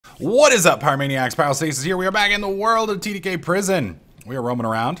What is up, Pyromaniacs? Pyrostasis here. We are back in the world of TDK prison. We are roaming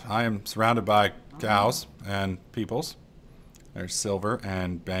around. I am surrounded by cows and peoples. There's Silver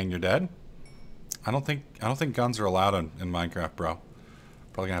and Bang, you're dead. I don't think guns are allowed in Minecraft, bro.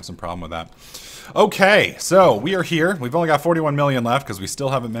 Probably gonna have some problem with that. Okay, so we are here. We've only got 41 million left because we still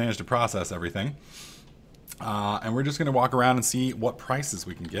haven't managed to process everything. And we're just gonna walk around and see what prices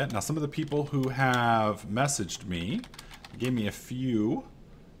we can get. Now, some of the people who have messaged me gave me a few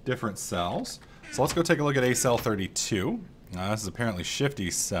different cells. So let's go take a look at a cell 32. This is apparently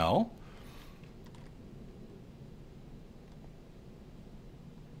Shifty's cell.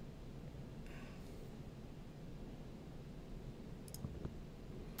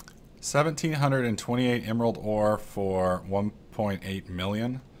 $1,728 emerald ore for 1.8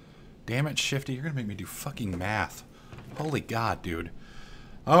 million. Damn it, Shifty, you're gonna make me do fucking math. Holy God, dude.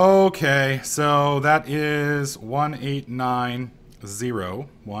 Okay, so that is 1890.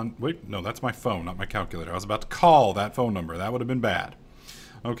 Wait, no, that's my phone, not my calculator. I was about to call that phone number. That would have been bad.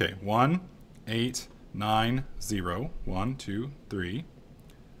 Okay, 1890. 1, 2, 3.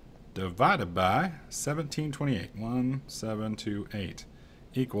 Divided by 1728. 1728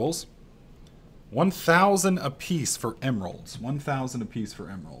 equals 1,000 apiece for emeralds. 1,000 apiece for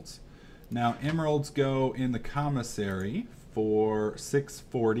emeralds. Now, emeralds go in the commissary for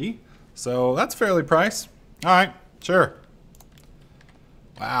 640. So that's fairly priced. All right, sure.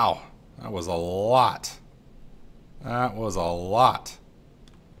 Wow, that was a lot. That was a lot.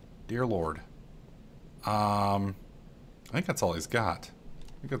 Dear Lord. I think that's all he's got.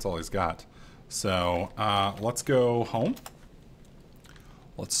 I think that's all he's got. So let's go home.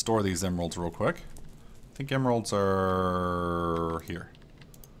 Let's store these emeralds real quick. I think emeralds are here.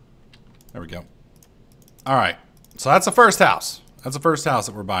 There we go. All right. So that's the first house. That's the first house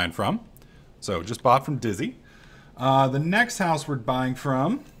that we're buying from. So just bought from Dizzy. The next house we're buying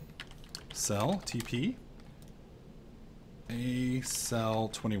from, cell TP, a cell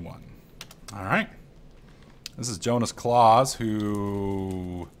 21. All right. This is Jonas Claus,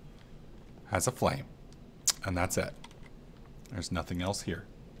 who has a flame, and that's it. There's nothing else here.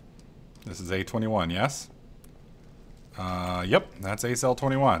 This is A21, yes? Yep, that's A cell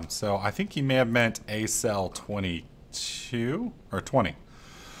 21. So I think he may have meant A cell 22 or 20.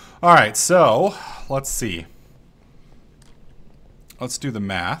 All right, so let's see. Let's do the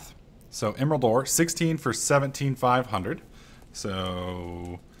math. So emerald ore, 16 for 17,500.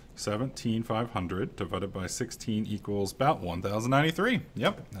 So 17,500 divided by 16 equals about 1,093.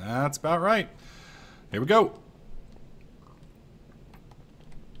 Yep, that's about right. Here we go.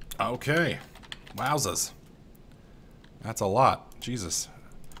 Okay. Wowzers. That's a lot. Jesus.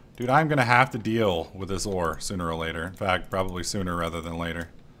 Dude, I'm going to have to deal with this ore sooner or later. In fact, probably sooner rather than later.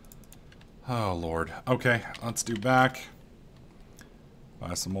 Oh, Lord. Okay, let's do back.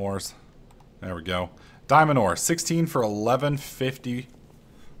 Buy some ores. There we go. Diamond ore, 16 for 1150.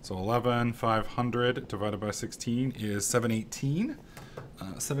 So 11,500 divided by 16 is 718.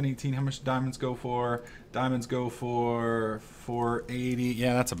 718, how much diamonds go for? Diamonds go for 480.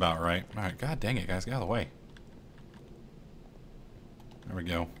 Yeah, that's about right. All right, God dang it, guys, get out of the way. There we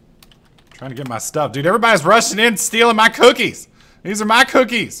go. Trying to get my stuff. Dude, everybody's rushing in, stealing my cookies. These are my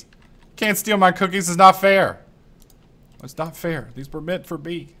cookies. Can't steal my cookies, it's not fair. It's not fair. These were meant for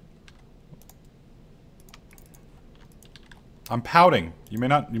B. I'm pouting. You may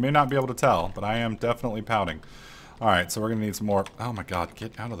not be able to tell, but I am definitely pouting. All right, so we're gonna need some more. Oh my God,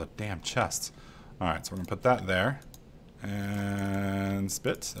 get out of the damn chests. All right, so we're gonna put that there and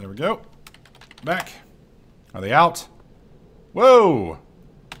spit. There we go. Back. Are they out? Whoa!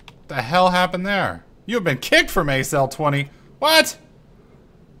 What the hell happened there? You have been kicked from ACL 20. What?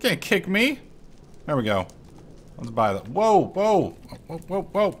 Can't kick me. There we go. Let's buy that. Whoa, whoa, whoa, whoa,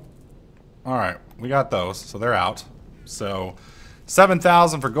 whoa. All right, we got those, so they're out. So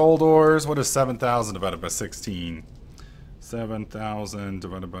 7,000 for gold ores. What is 7,000 divided by 16? 7,000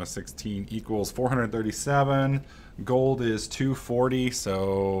 divided by 16 equals 437. Gold is 240,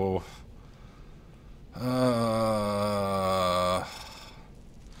 so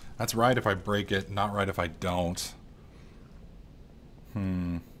that's right if I break it, not right if I don't.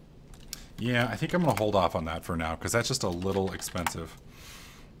 Yeah, I think I'm going to hold off on that for now because that's just a little expensive.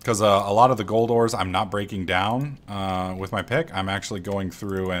 Because a lot of the gold ores I'm not breaking down with my pick. I'm actually going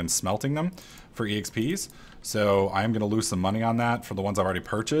through and smelting them for EXPs. So I'm going to lose some money on that for the ones I've already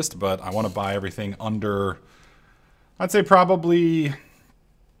purchased. But I want to buy everything under, I'd say probably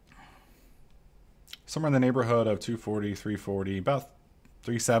somewhere in the neighborhood of 240, 340, about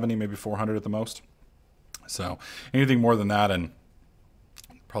 370, maybe 400 at the most. So anything more than that and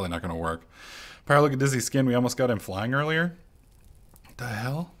probably not going to work. Look at Dizzy's skin. We almost got him flying earlier. What the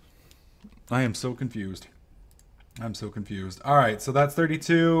hell? I am so confused. I'm so confused. All right, so that's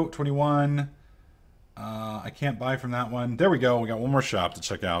 32, 21. I can't buy from that one. There we go. We got one more shop to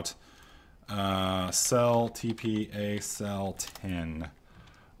check out. Sell TPA, sell 10.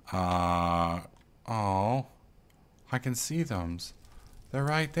 Oh, I can see them. They're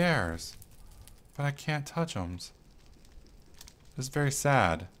right there, but I can't touch them. This is very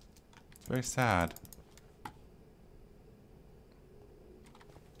sad. It's very sad.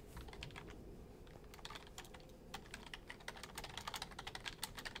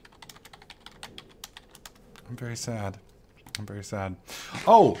 I'm very sad. I'm very sad.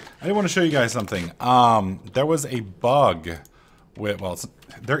 Oh, I did want to show you guys something. There was a bug with, well,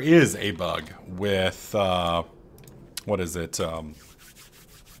 there is a bug with, what is it?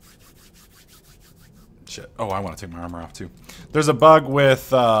 Shit. Oh, I want to take my armor off too. There's a bug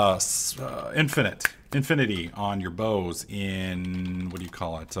with infinity on your bows in, what do you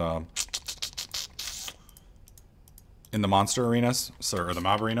call it? In the monster arenas, so, or the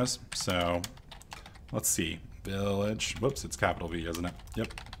mob arenas. So, let's see. Village. Whoops, it's capital V, isn't it?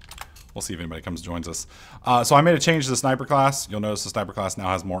 Yep. We'll see if anybody comes and joins us. So I made a change to the sniper class. You'll notice the sniper class now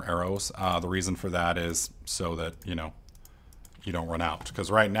has more arrows. The reason for that is so that, you know, you don't run out.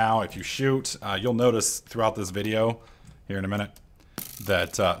 Because right now, if you shoot, you'll notice throughout this video, here in a minute,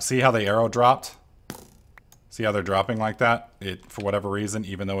 that, see how the arrow dropped? See how they're dropping like that? It, for whatever reason,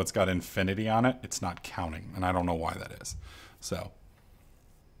 even though it's got infinity on it, it's not counting. And I don't know why that is. So.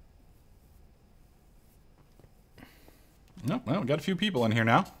 Nope, well, we got a few people in here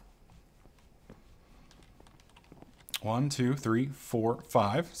now. 1, 2, 3, 4,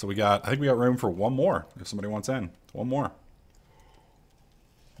 5. So we got, I think we got room for one more if somebody wants in. One more.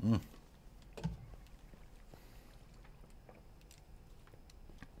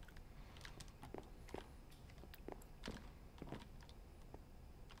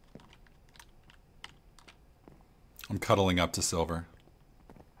 I'm cuddling up to silver.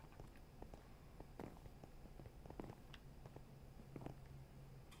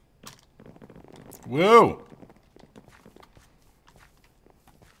 Whoa!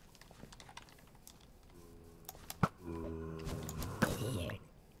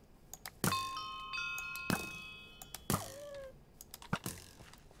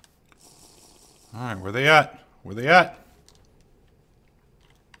 Alright, where they at? Where they at?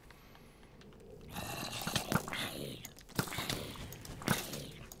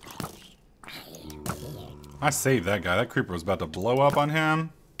 I saved that guy. That creeper was about to blow up on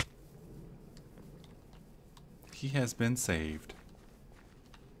him. He has been saved.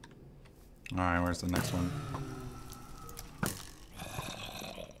 Alright, where's the next one?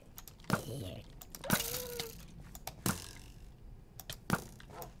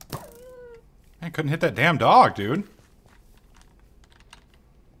 I couldn't hit that damn dog, dude.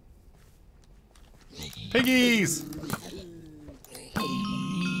 Piggies!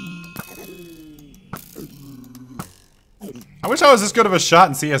 I wish I was this good of a shot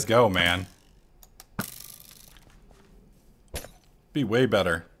in CSGO, man. Be way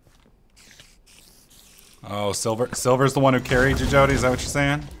better. Oh, Silver's the one who carried you, Jody? Is that what you're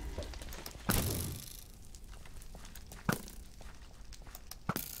saying?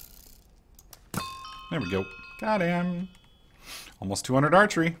 There we go. Got him. Almost 200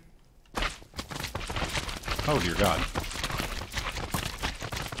 archery. Oh, dear God.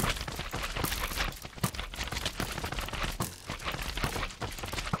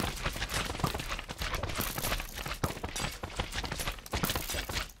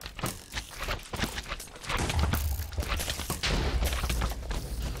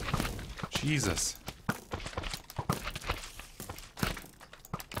 Jesus.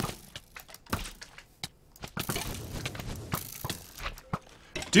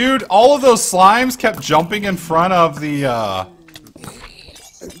 Dude, all of those slimes kept jumping in front of the, what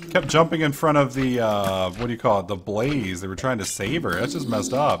do you call it? The blaze. They were trying to save her. That's just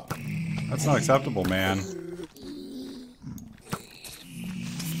messed up. That's not acceptable, man.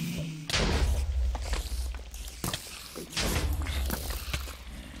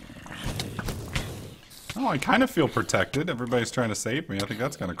 Oh, I kind of feel protected. Everybody's trying to save me. I think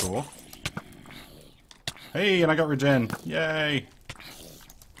that's kind of cool. Hey, and I got regen. Yay.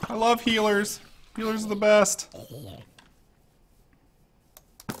 I love healers. Healers are the best.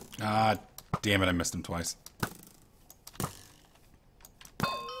 Ah, damn it. I missed him twice.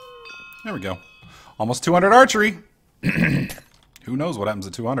 There we go. Almost 200 archery. Who knows what happens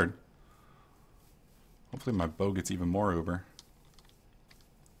at 200. Hopefully my bow gets even more uber.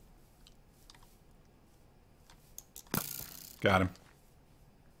 Got him.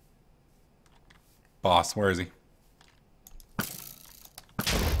 Boss, where is he?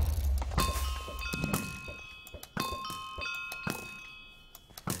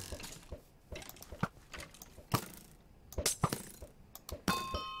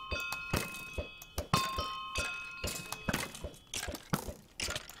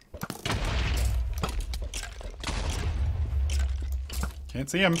 Can't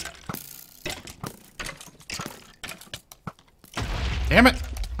see him. Damn it!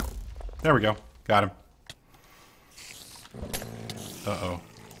 There we go. Got him. Uh-oh.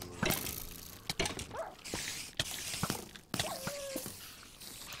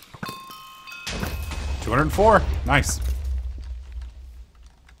 $204. Nice.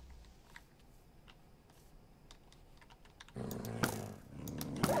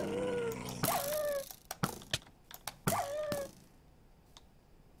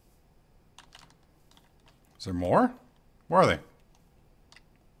 Is there more? Where are they?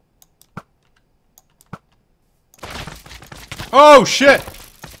 Oh, shit!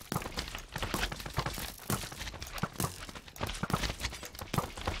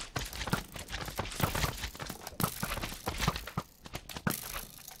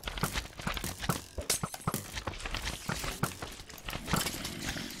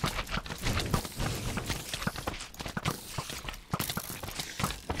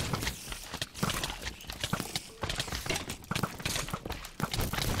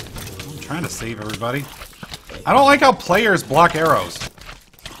 I'm trying to save everybody. I don't like how players block arrows.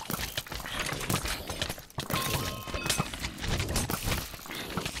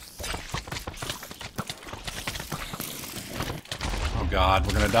 Oh god,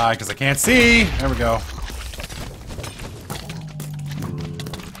 we're gonna die because I can't see! There we go.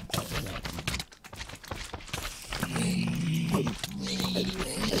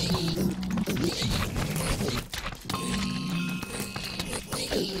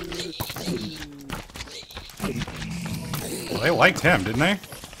 Well, they liked him, didn't they?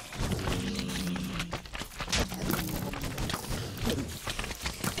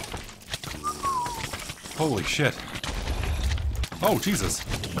 Holy shit. Oh, Jesus.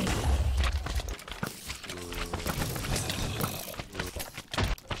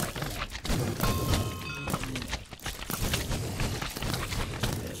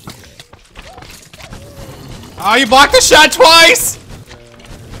 Oh, you blocked the shot twice!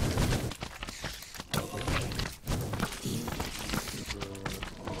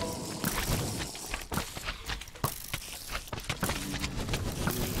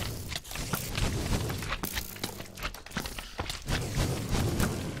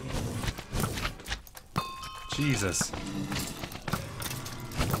 Jesus.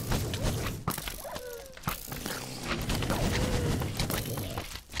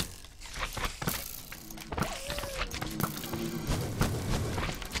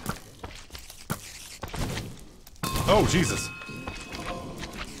 Oh, Jesus.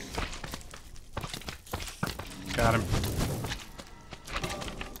 Got him.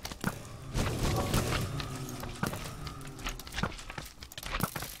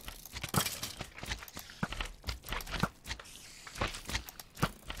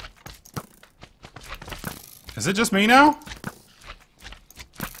 Is it just me now?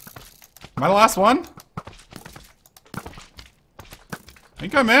 Am I the last one? I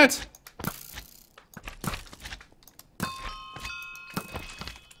think I'm it.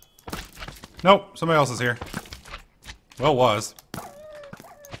 Nope, somebody else is here. Well, was. I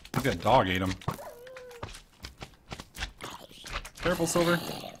think that dog ate him. Careful, Silver.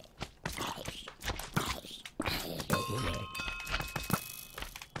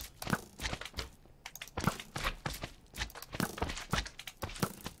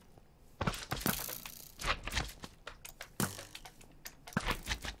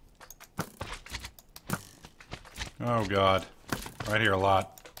 Oh god. Right here a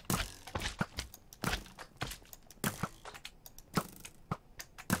lot.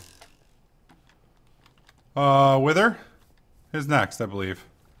 Wither is next, I believe.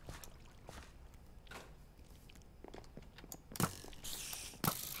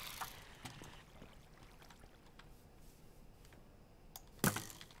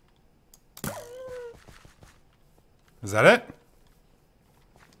 Is that it?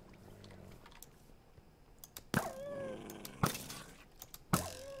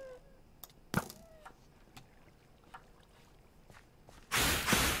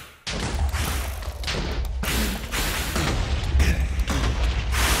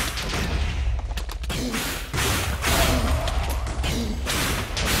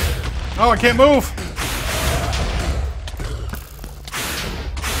 Oh, I can't move!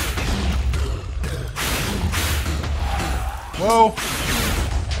 Whoa.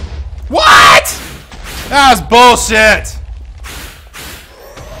 What?! That was bullshit!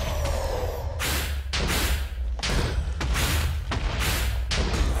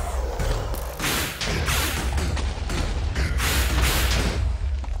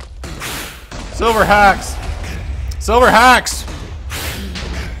 Silver hacks! Silver hacks!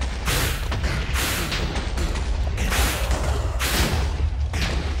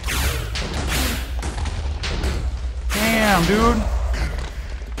 Damn, dude.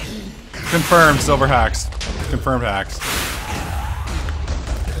 Confirmed, silver hacks. Confirmed hacks.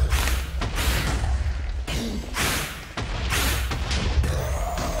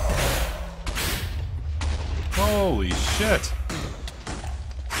 Holy shit.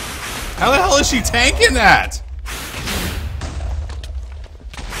 How the hell is she tanking that?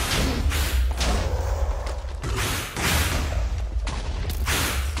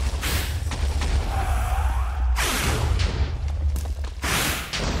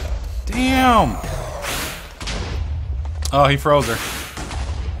 Damn. Oh, he froze her.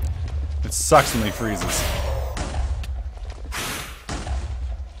 It sucks when he freezes.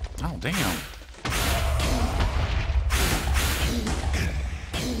 Oh, damn.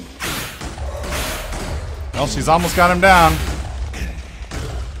 Well, she's almost got him down.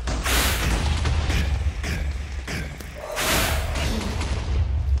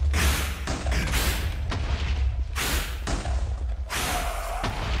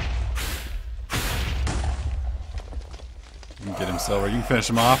 Get him, Silver. You can finish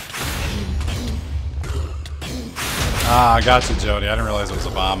him off. Ah, I got you, Jody. I didn't realize it was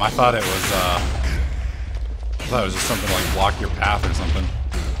a bomb. I thought it was just something like block your path or something.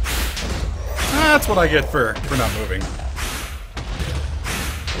 That's what I get for not moving.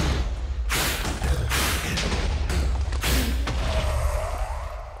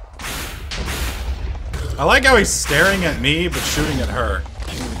 I like how he's staring at me but shooting at her.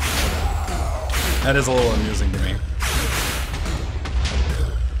 That is a little amusing to me.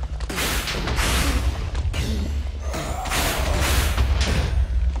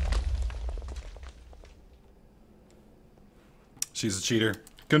 She's a cheater.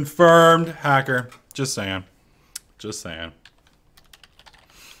 Confirmed hacker. Just saying. Just saying.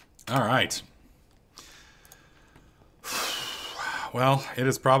 Alright. Well, it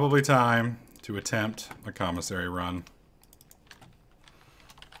is probably time to attempt a commissary run.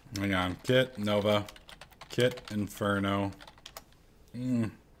 Hang on. Kit, Nova. Kit, Inferno.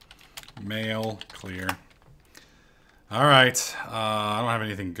 Mail, clear. Alright. I don't have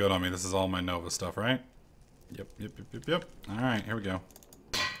anything good on me. This is all my Nova stuff, right? Yep. Alright, here we go.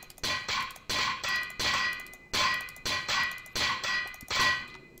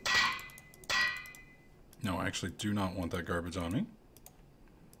 No, I actually do not want that garbage on me.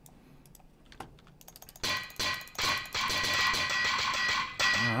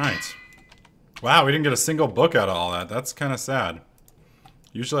 Alright. Wow, we didn't get a single book out of all that. That's kind of sad.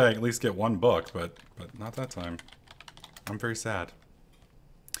 Usually I at least get one book, but not that time. I'm very sad.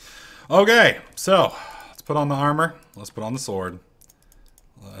 Okay, so let's put on the armor. Let's put on the sword.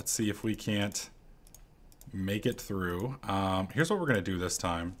 Let's see if we can't make it through. Here's what we're gonna do this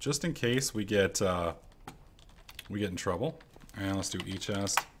time, just in case we get in trouble. And let's do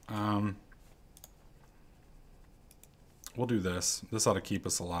e-chest. We'll do this. This ought to keep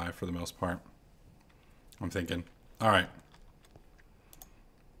us alive for the most part, I'm thinking. Alright.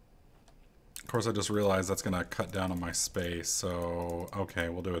 Of course, I just realized that's going to cut down on my space, so... Okay,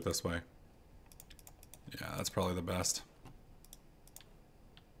 we'll do it this way. Yeah, that's probably the best.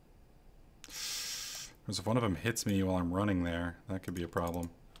 Because if one of them hits me while I'm running there, that could be a problem.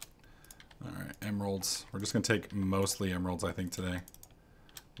 Alright, emeralds. We're just going to take mostly emeralds, I think, today.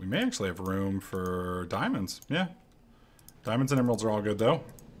 We may actually have room for diamonds. Yeah. Diamonds and emeralds are all good, though.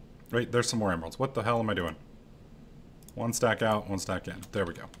 Wait, there's some more emeralds. What the hell am I doing? One stack out, one stack in. There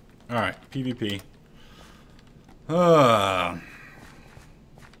we go. Alright, PvP.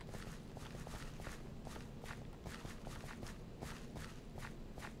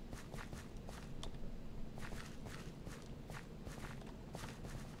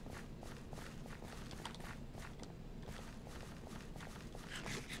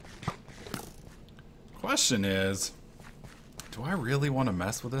 Question is, do I really want to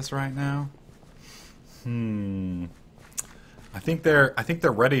mess with this right now? I think they're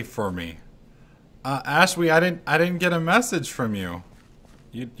ready for me. Ashby, I didn't get a message from you.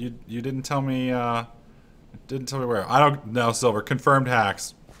 You didn't tell me where. I don't know, Silver. Confirmed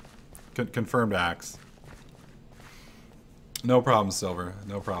hacks. Confirmed hacks. No problem, Silver.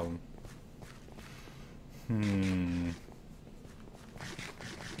 No problem.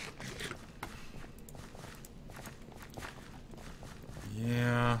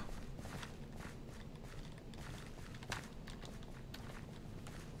 Yeah.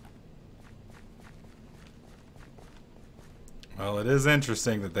 Well, it is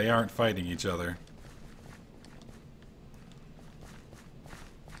interesting that they aren't fighting each other.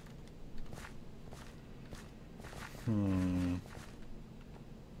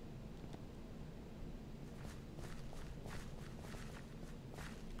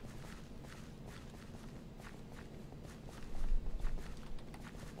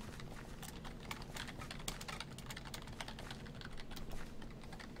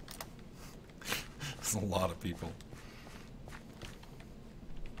 That's a lot of people.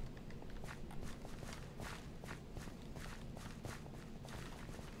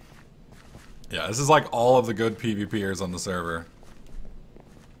 Yeah, this is like all of the good PvPers on the server.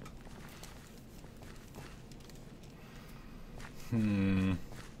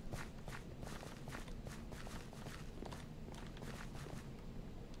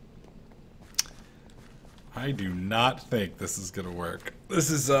 I do not think this is gonna work. This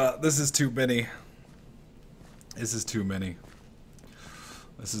is too many. This is too many.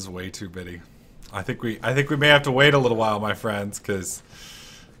 This is way too many. I think we may have to wait a little while, my friends, because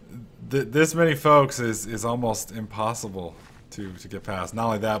this many folks is almost impossible to get past. Not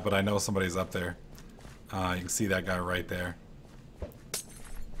only that, but I know somebody's up there. You can see that guy right there.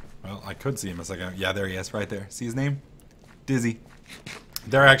 Well, I could see him a second. Yeah, there he is, right there. See his name? Dizzy.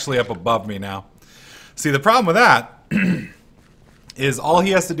 They're actually up above me now. See, the problem with that is all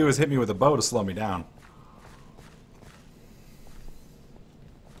he has to do is hit me with a bow to slow me down.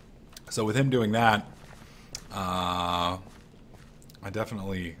 So with him doing that, I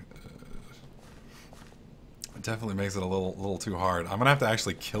definitely it definitely makes it a little too hard. I'm gonna have to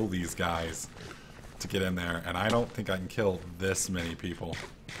actually kill these guys to get in there, and I don't think I can kill this many people.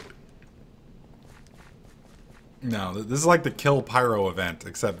 No, this is like the Kill Pyro event,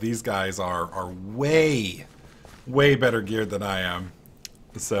 except these guys are way better geared than I am.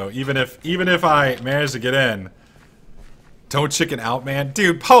 So even if I manage to get in, don't chicken out, man.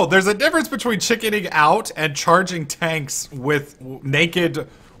 Dude, Poe, there's a difference between chickening out and charging tanks with naked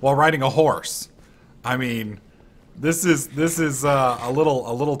while riding a horse. I mean, this is a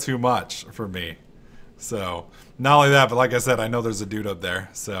little too much for me. So not only that, but like I said, I know there's a dude up there.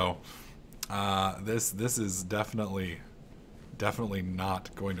 So this is definitely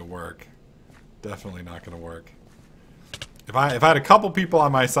not going to work. Definitely not going to work. If I had a couple people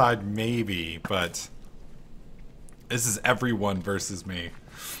on my side, maybe, but this is everyone versus me.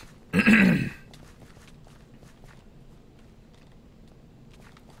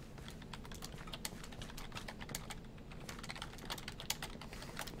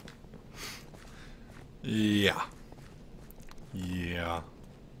 Yeah. Yeah.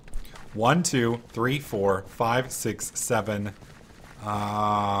 1, 2, 3, 4, 5, 6, 7,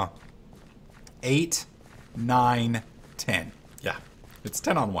 8, 9, 10. Yeah. It's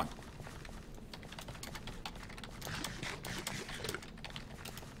 10 on 1.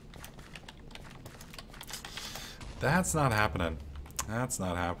 That's not happening. That's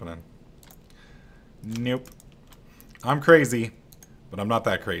not happening. Nope. I'm crazy, but I'm not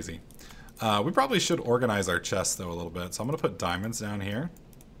that crazy. We probably should organize our chests, though, a little bit. So I'm going to put diamonds down here.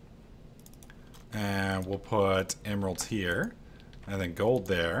 And we'll put emeralds here. And then gold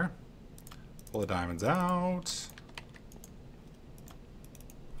there. Pull the diamonds out.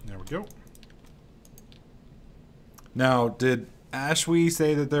 There we go. Now, did Ashwee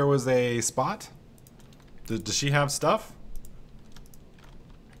say that there was a spot? Does she have stuff?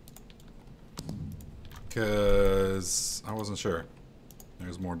 Because I wasn't sure.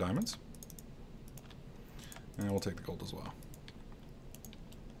 There's more diamonds. And we'll take the gold as well.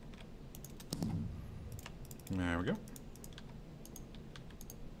 There we go.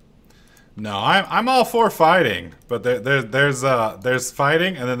 No, I'm all for fighting, but there's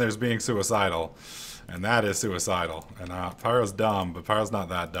fighting and then there's being suicidal, and that is suicidal. And Pyro's dumb, but Pyro's not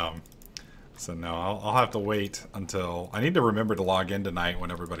that dumb. So no, I'll have to wait until I need to remember to log in tonight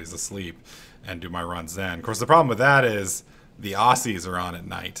when everybody's asleep and do my runs then. Of course, the problem with that is the Aussies are on at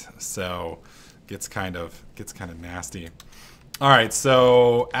night, so gets kind of nasty. All right,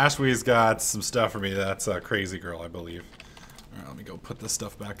 so Ashwee's got some stuff for me. That's a Crazy Girl, I believe. All right, let me go put this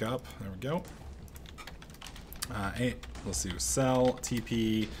stuff back up. There we go. Let's see, sell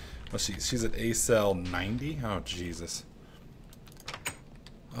TP. Well, she's at A cell 90. Oh Jesus.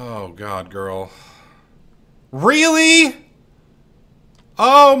 Oh God, girl. Really?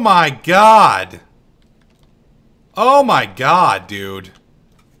 Oh my God. Oh my God, dude.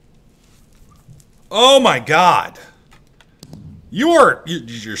 Oh my God. You're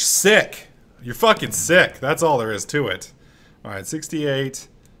sick. You're fucking sick. That's all there is to it. All right, 68,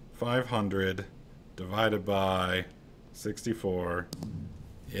 500 divided by 64.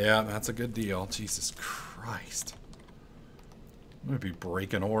 Yeah, that's a good deal. Jesus Christ. I'm going to be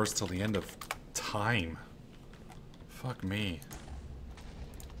breaking ores till the end of time. Fuck me.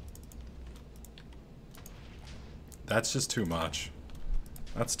 That's just too much.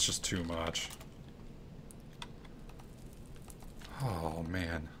 That's just too much. Oh,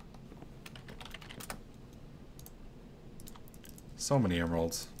 man. So many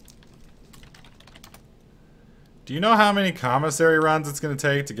emeralds. Do you know how many commissary runs it's going to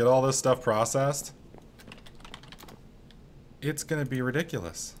take to get all this stuff processed? It's going to be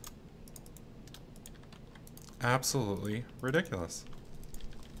ridiculous. Absolutely ridiculous.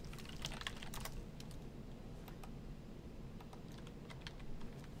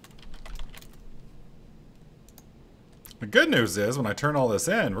 The good news is, when I turn all this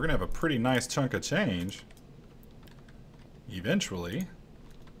in, we're going to have a pretty nice chunk of change. Eventually.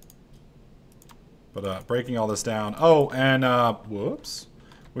 But breaking all this down. Oh, and whoops.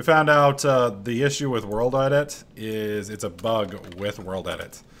 We found out the issue with World Edit is it's a bug with World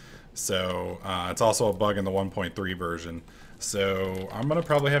Edit. So it's also a bug in the 1.3 version. So I'm going to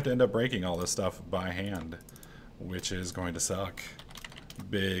probably have to end up breaking all this stuff by hand, which is going to suck.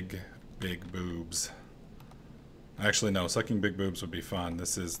 Big, big boobs. Actually, no, sucking big boobs would be fun.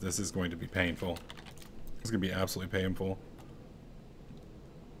 This is going to be painful. It's going to be absolutely painful.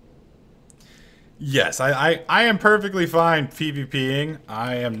 Yes, I am perfectly fine PvPing.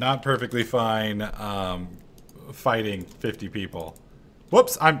 I am not perfectly fine fighting 50 people.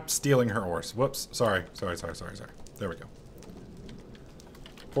 Whoops, I'm stealing her ores. Whoops, sorry. There we go.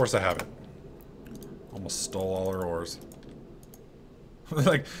 Of course I have it. Almost stole all her ores.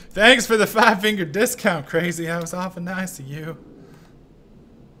 Like, thanks for the 5-finger discount, Crazy. I was awful nice to you.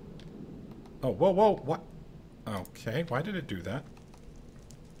 Oh, whoa, what? Okay, why did it do that?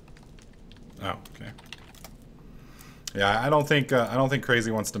 Oh, okay. Yeah, I don't think Crazy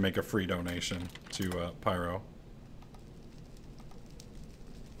wants to make a free donation to Pyro.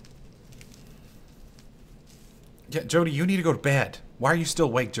 Yeah, Jody, you need to go to bed. Why are you still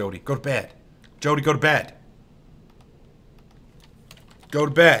awake, Jody? Go to bed. Jody, go to bed. Go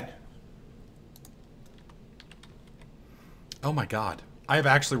to bed. Oh my god. I have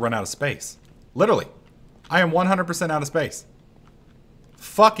actually run out of space. Literally. I am 100% out of space.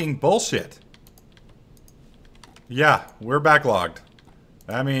 Fucking bullshit. Yeah, we're backlogged.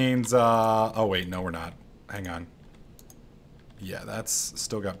 That means, oh wait, no we're not. Hang on. Yeah, that's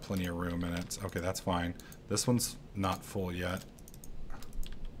still got plenty of room in it. Okay, that's fine. This one's not full yet.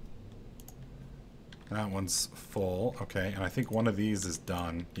 That one's full. Okay, and I think one of these is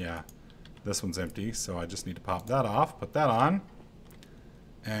done. Yeah, this one's empty, so I just need to pop that off, put that on.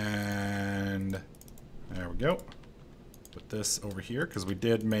 And there we go. Put this over here, because we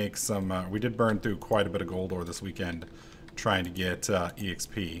did make some, we did burn through quite a bit of gold ore this weekend trying to get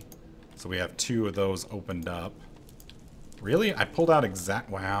EXP. So we have 2 of those opened up. Really? I pulled out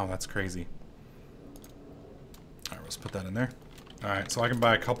wow, that's crazy. Alright, let's put that in there. Alright, so I can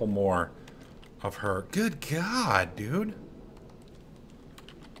buy a couple more of her. Good God, dude.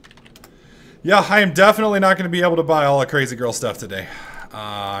 Yeah, I am definitely not going to be able to buy all the Crazy Girl stuff today.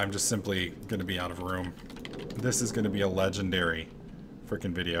 I'm just simply going to be out of room. This is going to be a legendary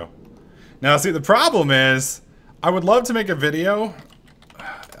freaking video. Now, see, the problem is, I would love to make a video.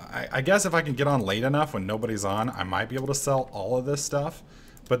 I guess if I can get on late enough when nobody's on, I might be able to sell all of this stuff.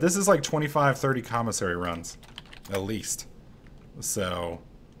 But this is like 25, 30 commissary runs, at least. So,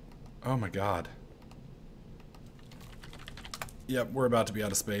 oh my god. Yep, we're about to be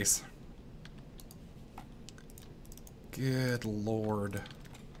out of space. Good lord.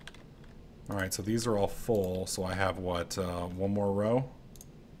 Alright, so these are all full, so I have, what, one more row?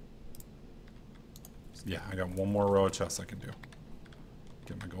 Yeah, I got one more row of chests I can do.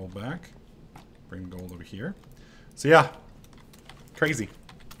 Get my gold back. Bring the gold over here. So yeah, Crazy.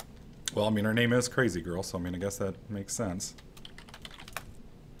 Well, I mean, her name is Crazy Girl, so I mean, I guess that makes sense.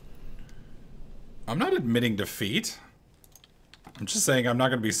 I'm not admitting defeat. I'm just saying I'm not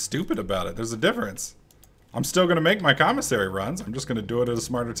going to be stupid about it. There's a difference. I'm still going to make my commissary runs. I'm just going to do it at a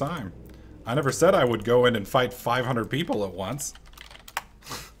smarter time. I never said I would go in and fight 500 people at once.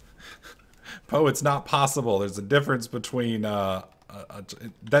 Poe, it's not possible. There's a difference between...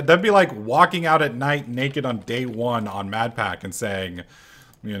 that'd be like walking out at night naked on day 1 on Mad Pack and saying,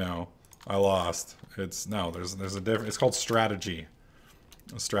 you know, I lost. It's... No, there's a difference. It's called strategy.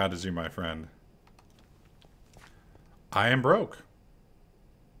 A strategy, my friend. I am broke.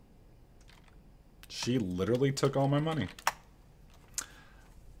 She literally took all my money.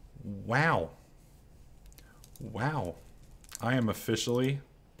 Wow. Wow. I am officially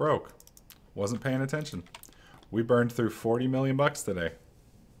broke. Wasn't paying attention. We burned through 40 million bucks today.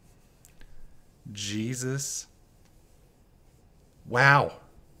 Jesus. Wow.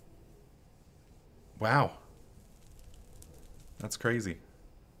 Wow. That's crazy.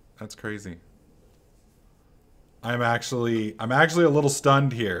 That's crazy. I'm actually a little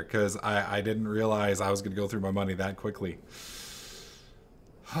stunned here because I didn't realize I was going to go through my money that quickly.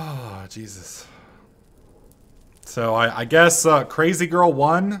 Oh, Jesus. So I guess Crazy Girl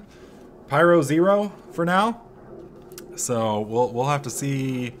 1, Pyro 0 for now. So we'll have to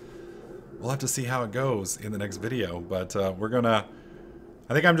see we'll have to see how it goes in the next video. But we're gonna,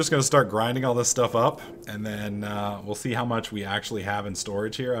 I think I'm just gonna start grinding all this stuff up, and then we'll see how much we actually have in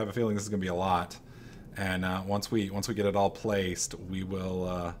storage here. I have a feeling this is gonna be a lot, and once we get it all placed, we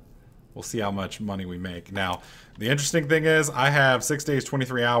will we'll see how much money we make. Now, the interesting thing is, I have 6 days,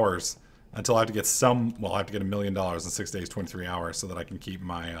 23 hours until I have to get some. Well, I have to get $1 million in 6 days, 23 hours, so that I can keep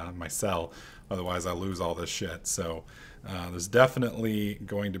my my cell. Otherwise, I lose all this shit. So there's definitely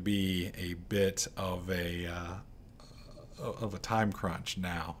going to be a bit of a time crunch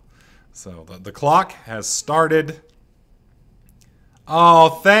now. So the clock has started. Oh,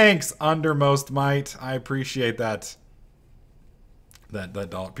 thanks, Undermost Might. I appreciate that. That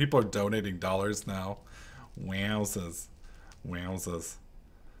dollar. People are donating dollars now. Wowzers. Wowzers.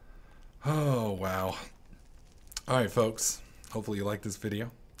 Oh, wow. All right, folks. Hopefully you liked this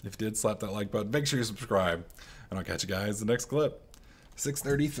video. If you did, slap that like button. Make sure you subscribe. And I'll catch you guys in the next clip.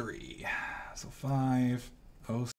 6:33. So 5:06.